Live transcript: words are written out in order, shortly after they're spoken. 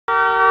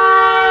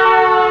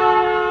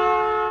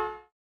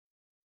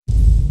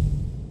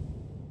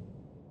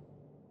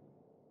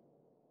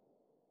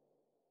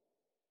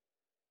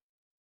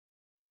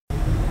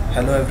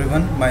Hello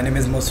everyone, my name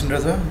is Mohsin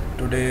Raza.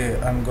 Today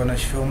I'm gonna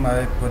show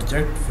my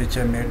project which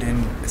I made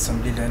in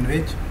assembly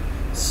language.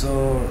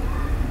 So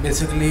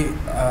basically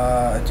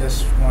I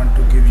just want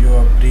to give you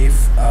a brief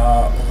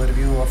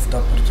overview of the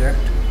project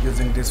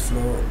using this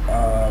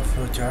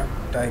flowchart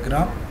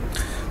diagram.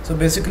 So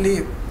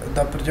basically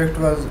the project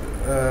was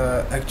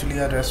actually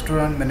a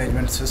restaurant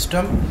management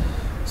system.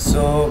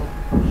 So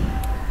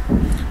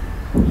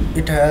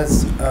it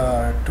has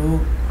two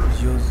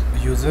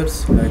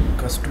users like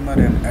customer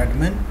and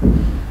admin,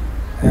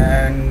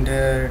 and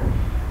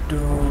to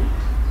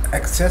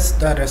access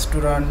the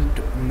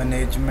restaurant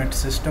management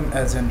system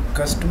as a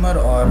customer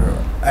or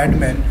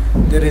admin,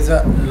 there is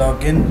a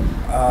login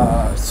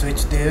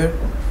switch there,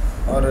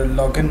 or a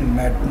login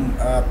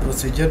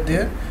procedure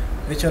there,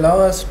 which allow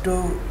us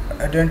to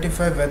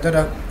identify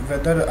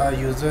whether a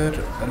user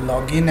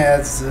log in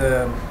as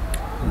a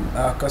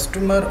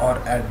customer or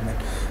admin.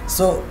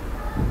 So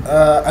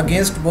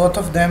against both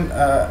of them,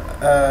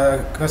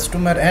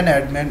 customer and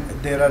admin,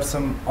 there are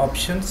some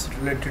options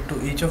related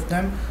to each of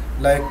them.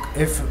 Like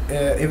if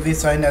we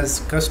sign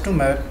as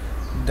customer,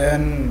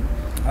 then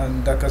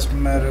the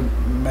customer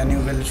menu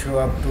will show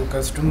up to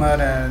customer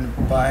and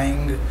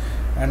buying,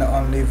 and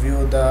only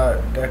view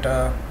the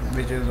data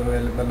which is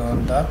available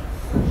on the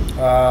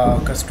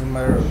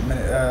customer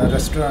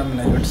restaurant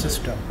management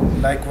system.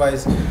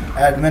 Likewise,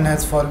 admin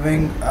has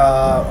following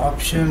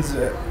options,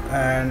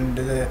 and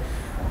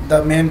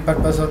the main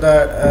purpose of the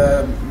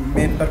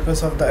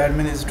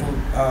admin is to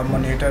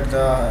monitor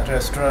the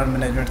restaurant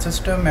management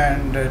system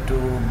and to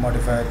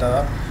modify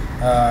the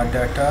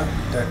data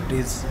that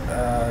is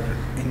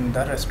in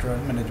the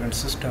restaurant management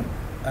system.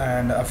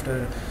 And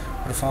after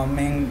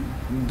performing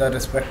the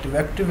respective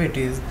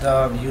activities,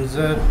 the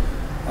user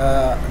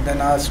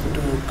then asked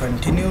to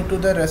continue to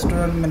the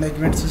restaurant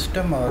management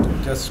system or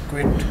just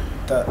quit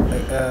the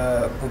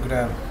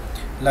program.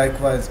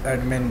 Likewise,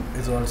 admin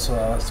is also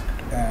asked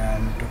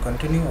and to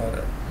continue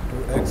or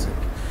to exit.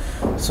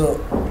 So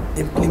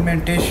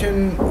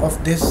implementation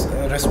of this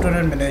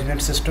restaurant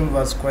management system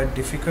was quite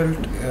difficult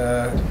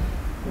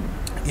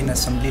in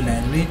assembly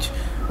language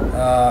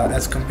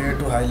as compared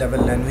to high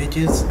level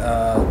languages.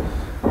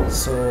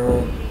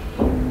 So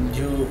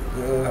you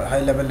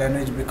high level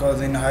language, because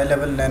in high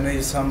level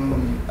language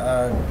some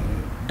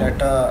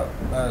data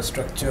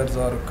structures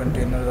or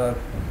containers are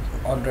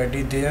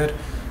already there,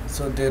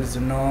 so there is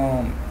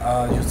no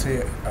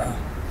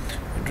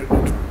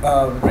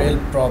real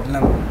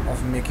problem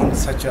of making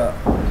such a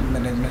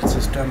management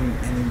system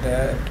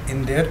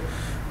in there.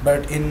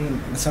 But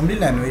in assembly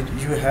language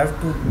you have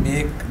to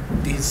make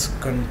these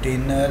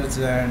containers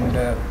and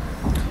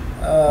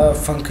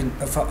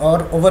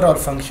overall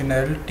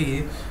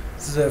functionality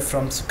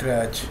from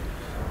scratch.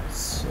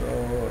 So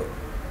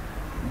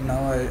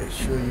now I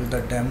show you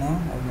the demo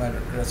of my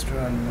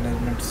restaurant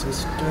management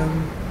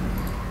system.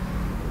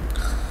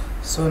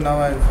 So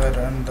now if I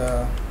run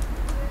the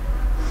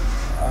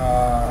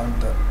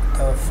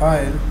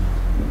file,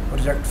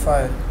 project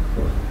file,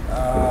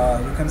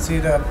 you can see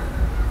that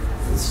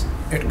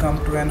it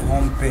comes to an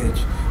home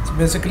page. So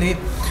basically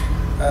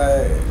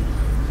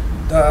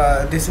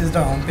this is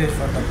the home page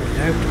for the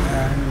project,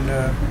 and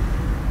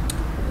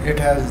it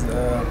has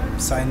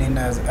sign in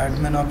as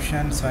admin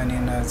option, sign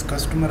in as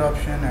customer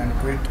option, and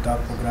quit the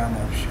program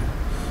option.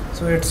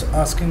 So it's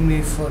asking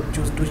me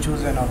to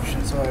choose an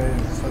option. So I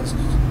first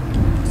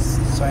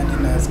sign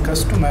in as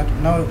customer.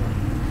 Now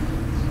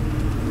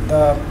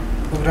the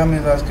program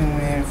is asking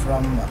me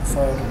for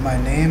my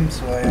name,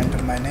 so I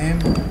enter my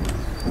name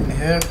in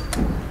here.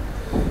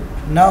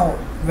 Now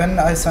when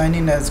I sign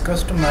in as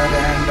customer,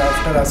 and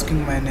after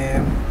asking my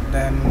name,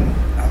 then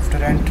after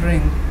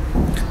entering,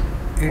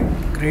 it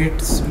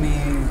greets me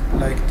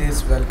like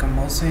this: welcome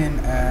Mohsin,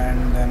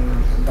 and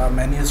then the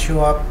menus show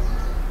up,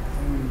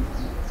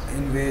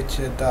 in which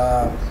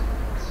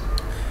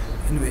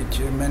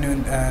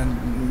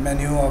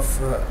menu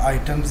of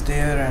items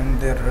there, and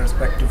their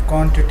respective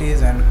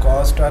quantities and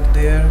cost are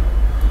there.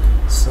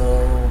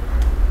 So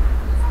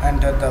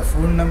enter the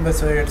phone number,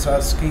 so it's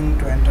asking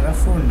to enter a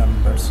phone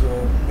number.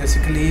 So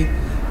basically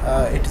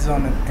it is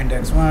on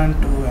index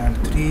 1, 2 and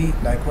 3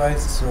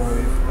 likewise. So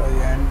if I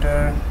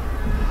enter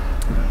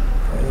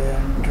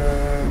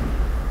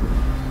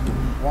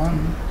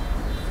 1,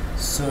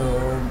 so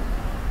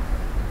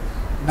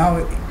now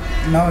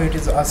it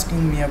is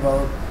asking me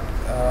about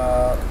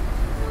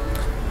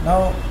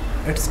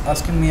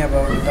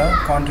the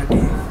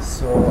quantity.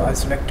 So I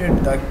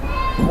selected the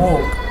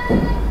Coke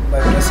by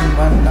pressing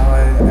 1. Now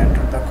I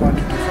enter the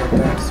quantity for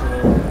that, so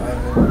I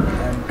will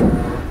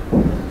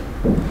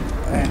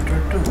enter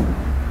 2.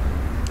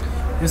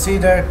 You see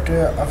that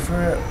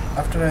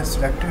after I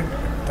selected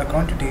the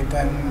quantity,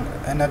 then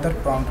another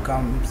prompt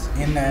comes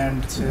in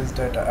and says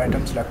that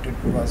item selected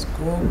was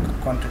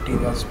Coke, quantity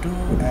was 2,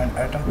 and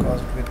item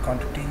cost with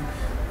quantity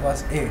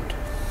was 8,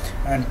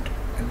 and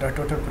the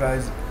total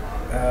price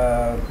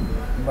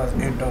was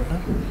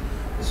 $8.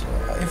 So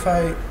if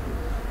I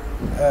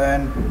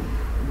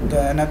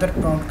another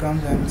prompt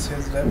comes and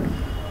says that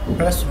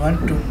press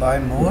 1 to buy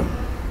more,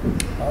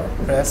 or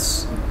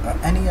press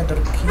any other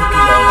key to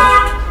log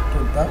out to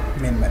the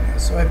main menu.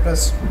 So I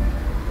press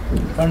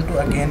 1 to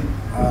again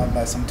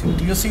buy something.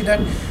 Do you see that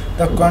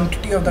the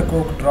quantity of the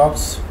Coke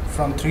drops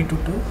from 3 to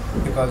 2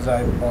 because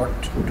I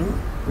bought 2.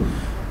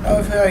 Now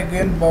if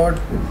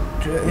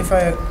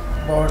I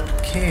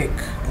bought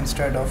cake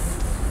instead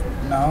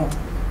now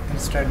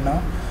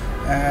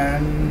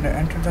and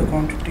enter the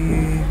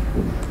quantity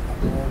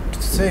about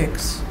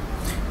 6,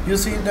 you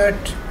see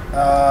that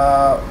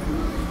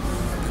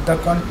the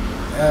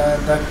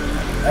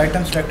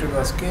item selected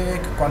was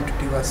cake,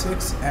 quantity was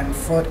 6, and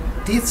for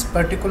this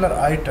particular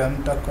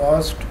item the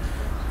cost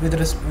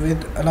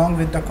along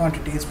with the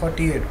quantity is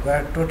 48,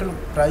 where total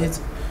price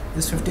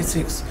is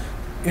 56.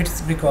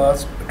 It's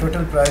because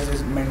total price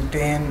is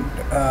maintained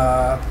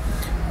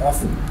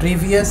of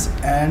previous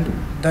and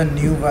the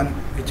new one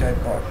which I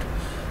bought.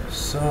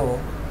 So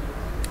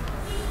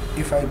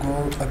if I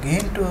go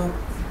again to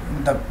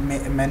the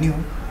menu,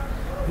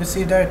 you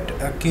see that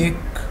cake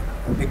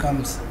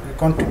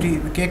quantity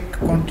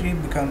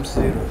becomes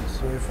 0.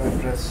 So if I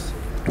press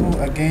 2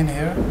 again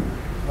here,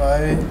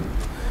 why?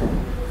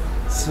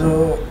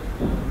 So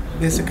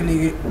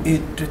basically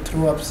it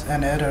threw up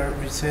an error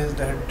which says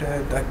that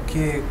the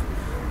cake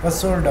was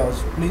sold out.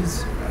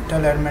 Please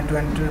tell admin to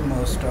enter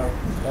more stock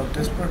of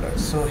this product.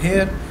 So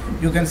here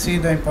you can see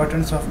the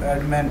importance of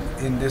admin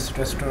in this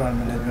restaurant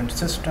management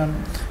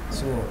system.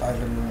 So I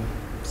will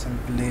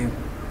simply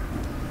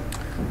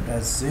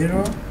press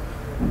 0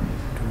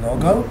 to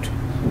log out,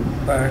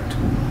 but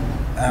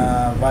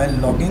while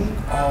logging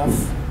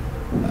off,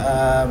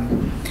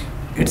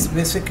 it's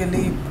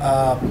basically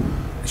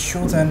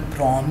shows an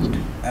prompt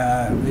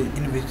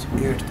in which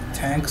it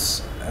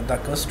thanks the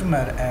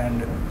customer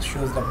and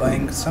shows the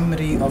buying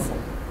summary of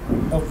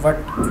what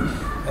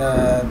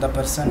the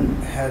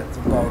person has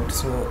bought.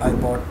 So I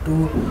bought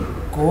 2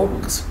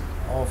 Cokes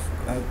of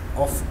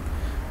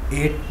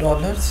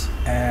 $8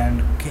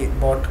 and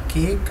bought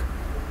cake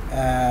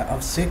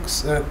of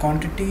 6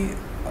 quantity.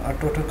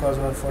 Total cost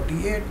was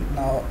 48.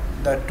 Now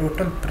the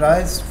total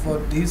price for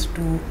these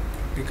 2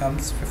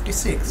 becomes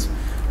 56.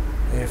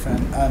 If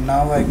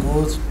now I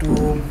goes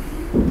to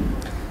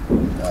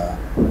the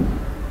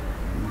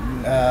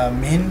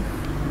main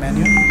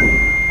menu,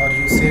 or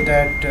you say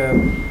that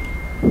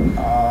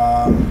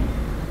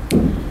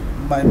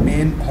my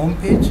main home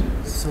page.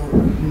 So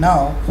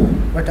now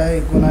what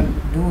I gonna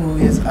do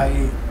is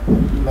I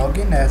log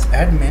in as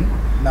admin.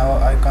 Now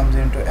I comes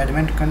into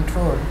admin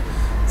control.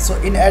 So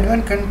in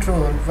admin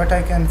control, what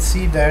I can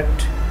see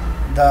that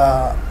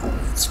the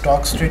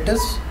stock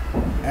status,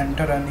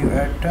 enter a new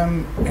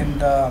item in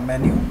the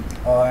menu,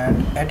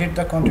 and edit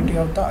the quantity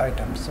of the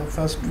item. So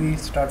first we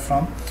start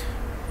from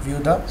view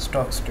the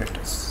stock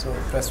status. So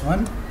press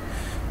 1.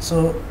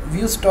 So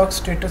view stock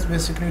status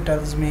basically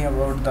tells me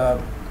about the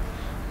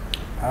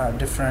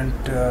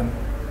different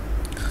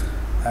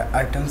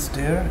items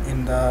there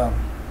in the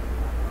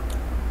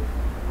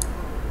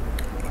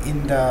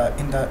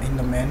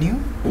menu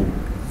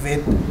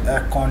with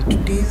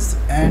quantities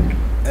and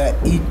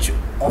each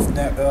of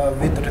them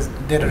with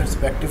their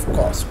respective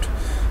cost.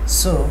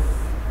 So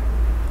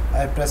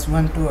I press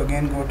 1 to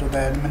again go to the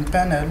admin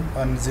panel,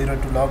 and 0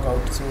 to log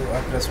out. So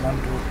I press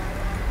 1 to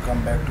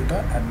come back to the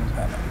admin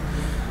panel.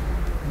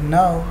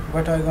 Now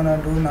what I'm gonna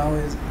do now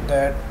is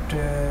that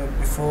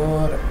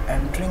before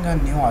entering a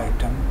new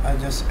item, I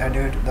just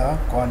added the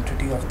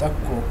quantity of the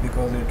Coke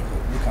because it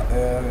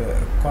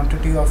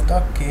quantity of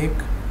the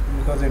cake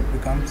because it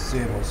becomes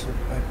 0. So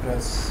I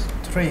press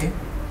 3.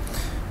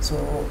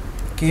 So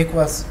cake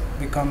was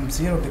become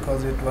 0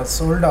 because it was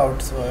sold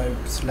out. So I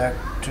select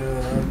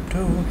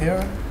 2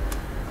 here.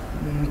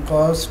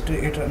 Cost,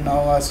 it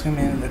now asking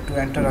me to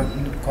enter a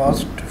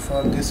cost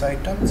for this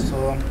item.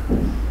 So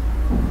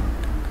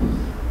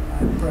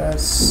I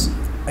press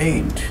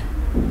 8.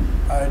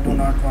 I do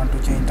not want to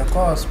change the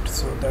cost,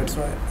 so that's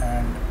why,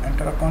 and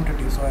enter a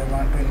quantity. So I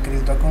want to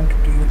increase the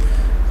quantity,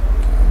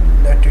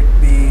 let it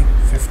be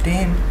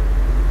 15.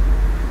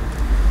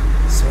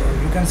 So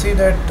you can see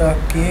that the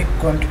cake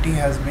quantity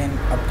has been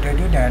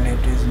upgraded and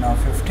it is now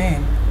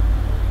 15.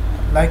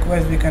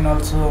 Likewise, we can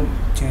also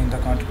change the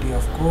quantity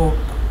of Coke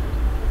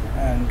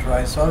and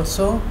rice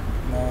also.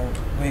 Now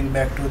going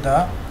back to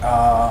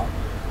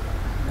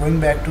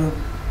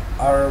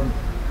our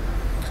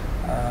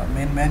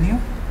main menu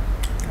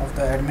of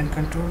the admin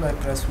control, I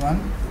press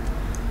 1.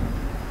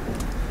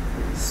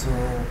 So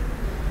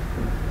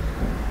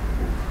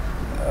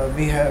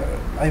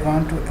I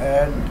want to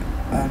add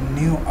a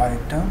new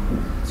item,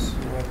 so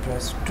I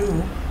press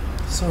 2.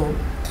 So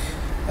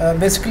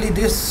basically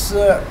this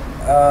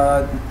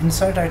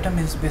insert item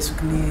is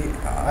basically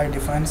I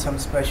define some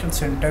special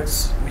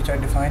syntax which I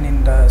define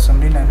in the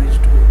assembly language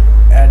to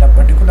add a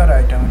particular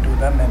item to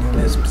the menu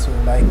list. So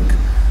like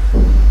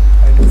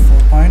I do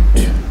 4 point,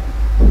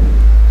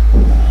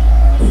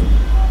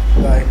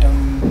 the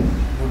item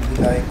would be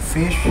like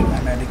fish.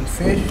 I'm adding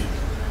fish,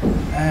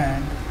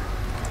 and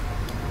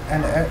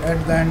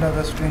at the end of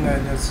the string I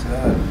just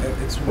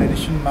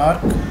exclamation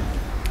mark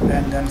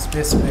and then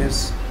space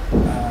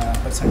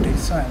percentage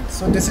sign.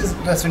 So this is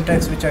the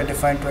syntax which I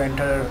defined to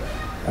enter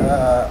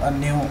a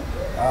new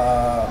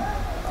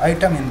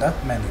item in the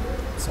menu.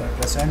 So I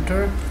press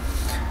enter.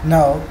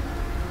 Now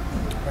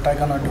what I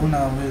gonna do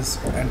now is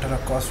enter a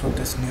cost for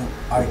this new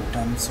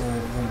item. So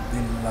it will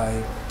be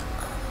like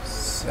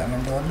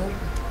 $7,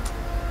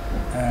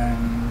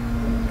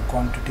 and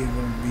quantity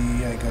will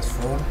be, I guess,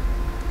 4.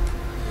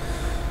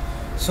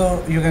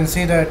 So you can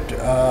see that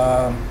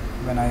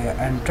when I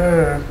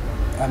enter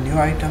a new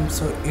item,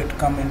 so it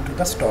come into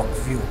the stock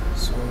view.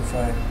 So if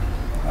I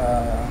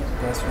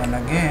press 1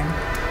 again,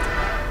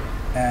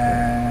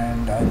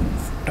 and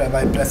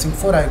by pressing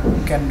 4 I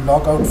can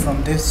log out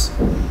from this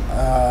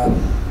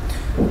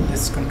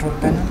this control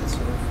panel. So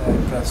if I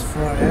press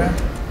 4 here,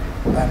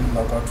 I'm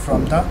log out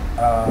from the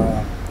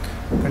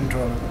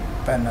control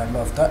panel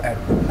of the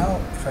admin. Now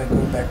if I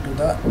go back to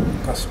the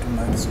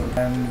customer, so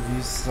and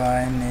we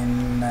sign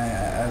in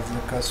as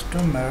a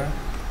customer,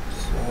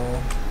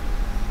 so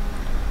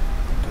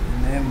the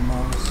name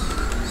was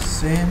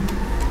same,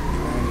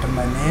 enter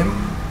my name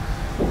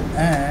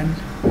and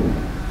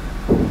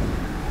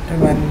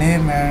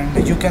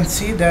you can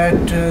see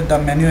that the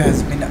menu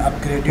has been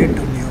upgraded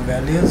to new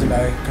values.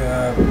 Like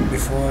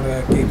before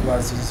cake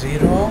was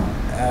 0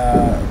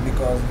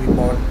 because we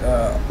bought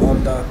all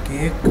the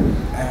cake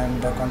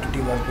and the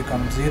quantity was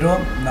become 0.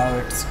 Now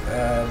it's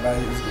by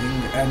using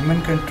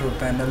admin control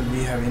panel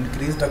we have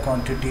increased the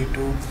quantity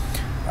to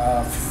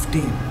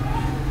 15,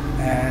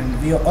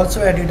 and we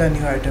also added a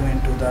new item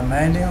into the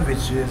menu,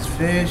 which is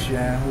fish,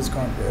 whose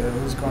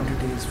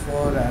quantity is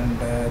 4 and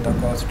the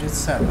cost is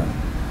 7.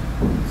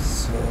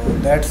 So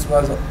that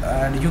was,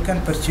 and you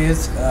can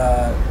purchase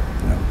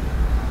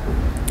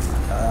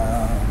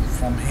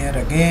from here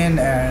again,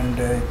 and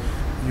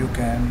you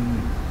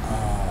can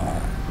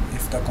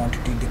if the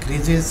quantity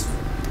decreases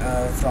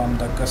from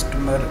the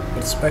customer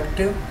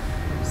perspective,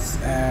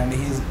 and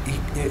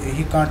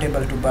he can't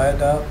able to buy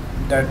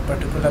that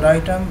particular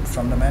item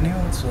from the menu,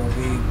 so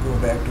we go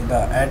back to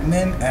the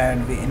admin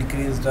and we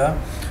increase the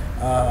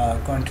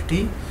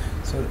quantity.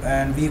 So,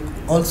 and we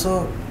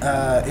also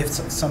if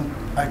some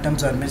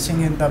items are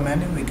missing in the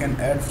menu, we can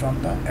add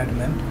from the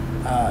admin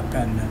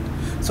panel.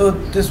 So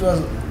this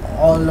was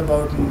all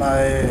about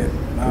my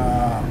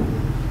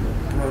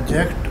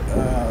project,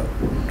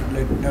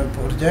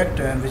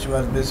 and which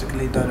was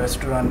basically the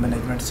restaurant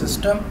management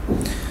system.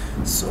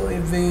 So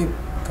if we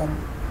come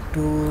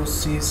to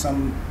see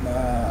some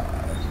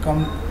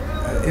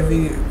if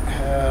we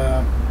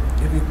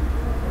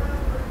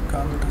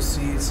come to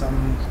see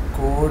some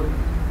code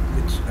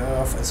which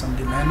of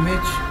assembly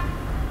language,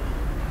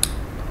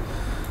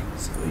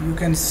 so you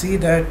can see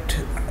that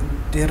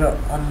there are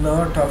a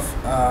lot of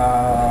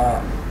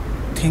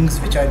things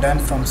which I done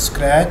from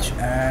scratch,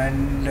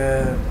 and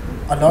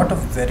a lot of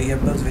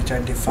variables which I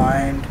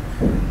defined,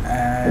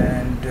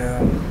 and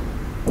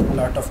a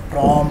lot of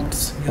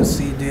prompts you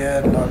see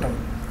there, a lot of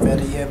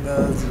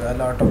variables, a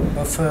lot of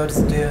buffers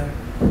there,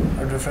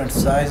 different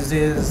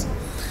sizes,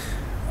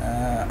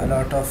 a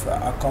lot of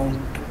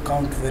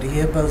count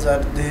variables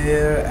are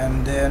there,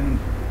 and then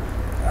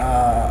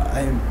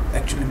I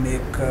actually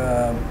make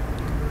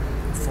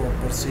 4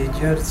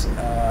 procedures.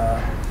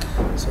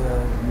 So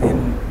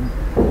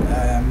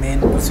main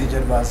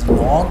procedure was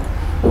log.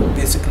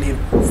 Basically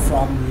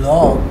from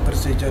log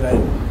procedure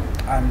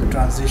I'm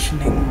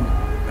transitioning,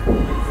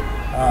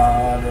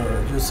 or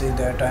you see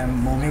that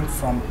I'm moving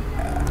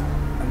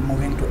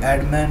to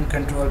admin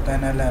control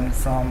panel, and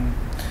from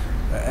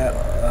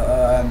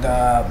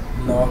the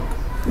log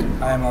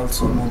I am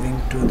also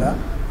moving to the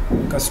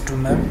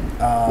customer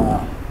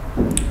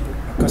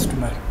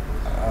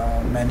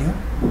menu,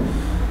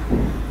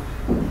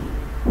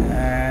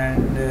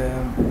 and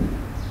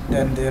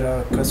then there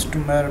are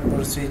customer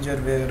procedure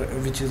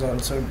which is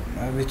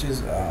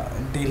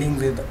dealing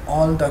with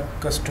all the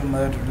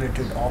customer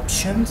related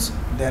options.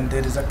 Then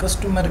there is a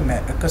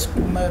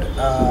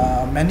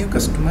menu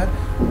customer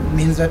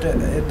means that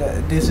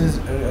this is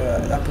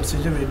a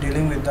procedure we're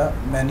dealing with the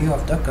menu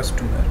of the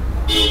customer.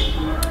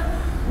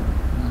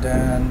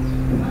 Then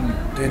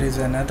there is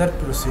another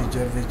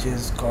procedure which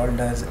is called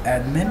as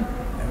admin,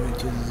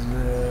 which is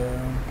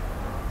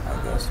I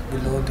guess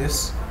below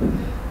this.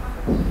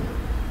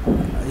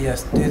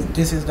 Yes,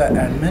 this is the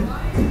admin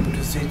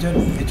procedure,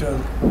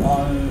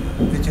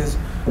 which is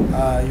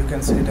you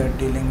can see that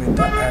dealing with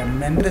the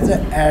admin. There is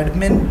an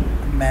admin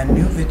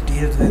menu which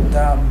deals with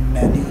the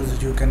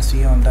menus you can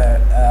see on the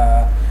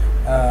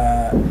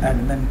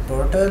admin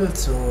portal.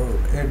 So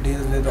it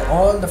deals with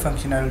all the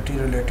functionality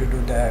related to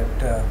that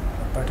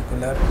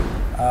particular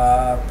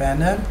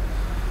panel.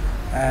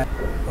 And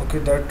okay,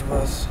 that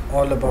was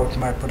all about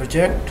my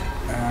project,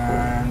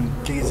 and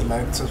please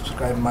like,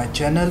 subscribe my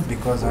channel,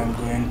 because I'm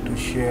going to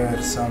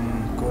share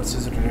some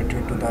courses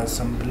related to the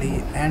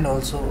assembly and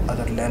also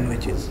other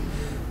languages.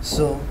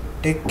 So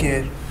take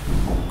care,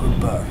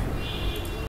 goodbye.